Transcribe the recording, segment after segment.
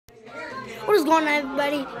What is going on,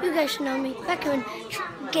 everybody? You guys should know me. Raccoon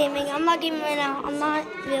Gaming. I'm not gaming right now. I'm not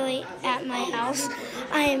really at my house.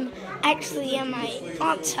 I am actually at my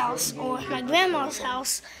aunt's house or my grandma's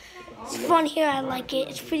house. It's fun here. I like it.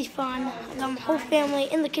 It's pretty fun. I got my whole family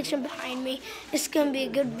in the kitchen behind me. It's going to be a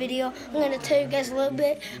good video. I'm going to tell you guys a little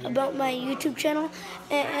bit about my YouTube channel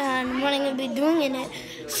and what I'm going to be doing in it.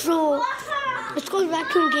 So, it's called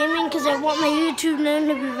Raccoon Gaming because I want my YouTube name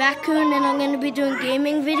to be Raccoon, and I'm going to be doing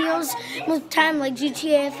gaming videos most of the time, like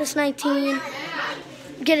GTA, FS19,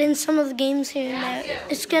 get in some of the games here and there.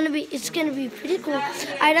 It's gonna be pretty cool.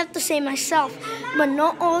 I'd have to say myself, but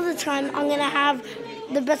not all the time. I'm gonna have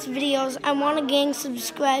the best videos. I want to gain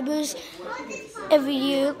subscribers every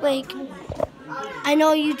year. Like, I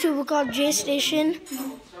know a YouTuber called J Station,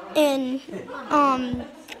 and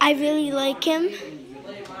I really like him.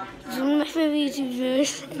 He's one of my favorite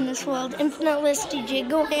YouTubers in this world. Infinite List, DJ,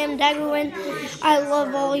 Go Ham, Daggerwin. I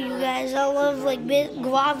love all you guys. I love like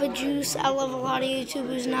Guava Juice. I love a lot of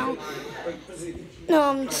YouTubers now.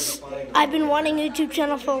 I've been wanting a YouTube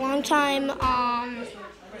channel for a long time.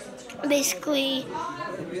 Basically,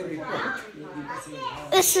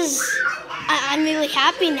 I'm really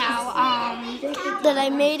happy now that I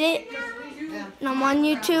made it, and I'm on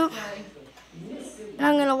YouTube. And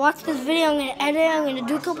I'm gonna watch this video, I'm gonna edit it, I'm gonna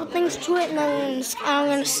do a couple things to it, and I'm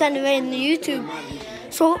gonna send it right into YouTube.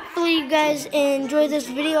 So hopefully you guys enjoy this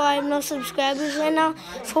video. I have no subscribers right now,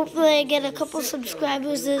 so hopefully I get a couple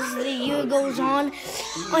subscribers as the year goes on.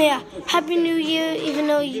 Oh yeah, Happy New Year, even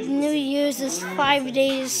though New Year's is 5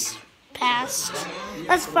 days past.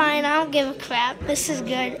 That's fine, I don't give a crap. This is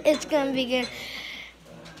good, it's gonna be good.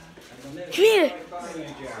 Come here.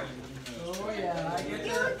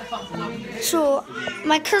 So,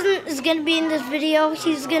 my cousin is going to be in this video.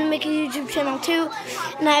 He's going to make a YouTube channel too,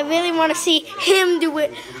 and I really want to see him do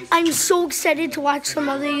it. I'm so excited to watch some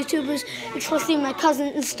other YouTubers, especially my cousin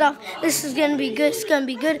and stuff. This is going to be good. It's going to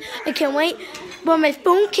be good. I can't wait. But my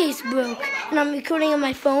phone case broke, and I'm recording on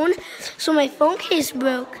my phone, so my phone case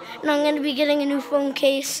broke, and I'm going to be getting a new phone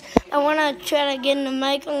case. I want to try to get in the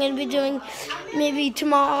mic. I'm going to be doing, maybe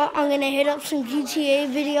tomorrow, I'm going to hit up some GTA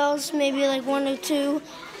videos, maybe like 1 or 2.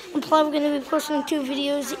 I'm probably going to be posting 2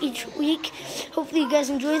 videos each week. Hopefully you guys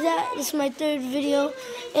enjoy that. This is my 3rd video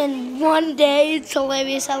in 1 day. It's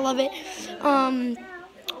hilarious. I love it.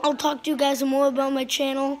 I'll talk to you guys more about my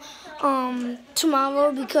channel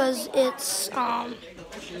tomorrow because it's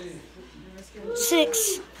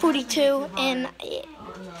 6:42 and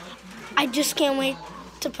I just can't wait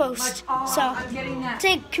to post. So,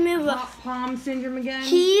 come here, bro. Palm syndrome again.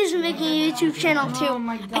 He's making a YouTube channel too.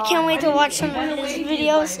 I can't wait to watch some of his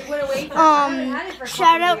videos.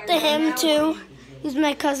 Shout out to him too. He's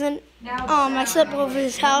my cousin. I slept over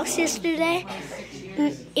his house yesterday.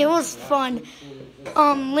 It was fun.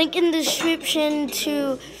 Link in the description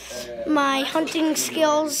to my hunting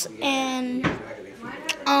skills and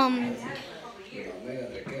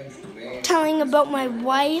telling about my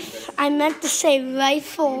wife. I meant to say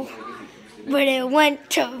rifle, but it went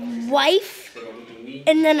to wife,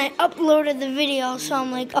 and then I uploaded the video, so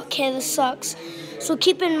I'm like, okay, this sucks. So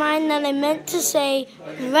keep in mind that I meant to say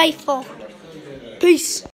rifle. Peace.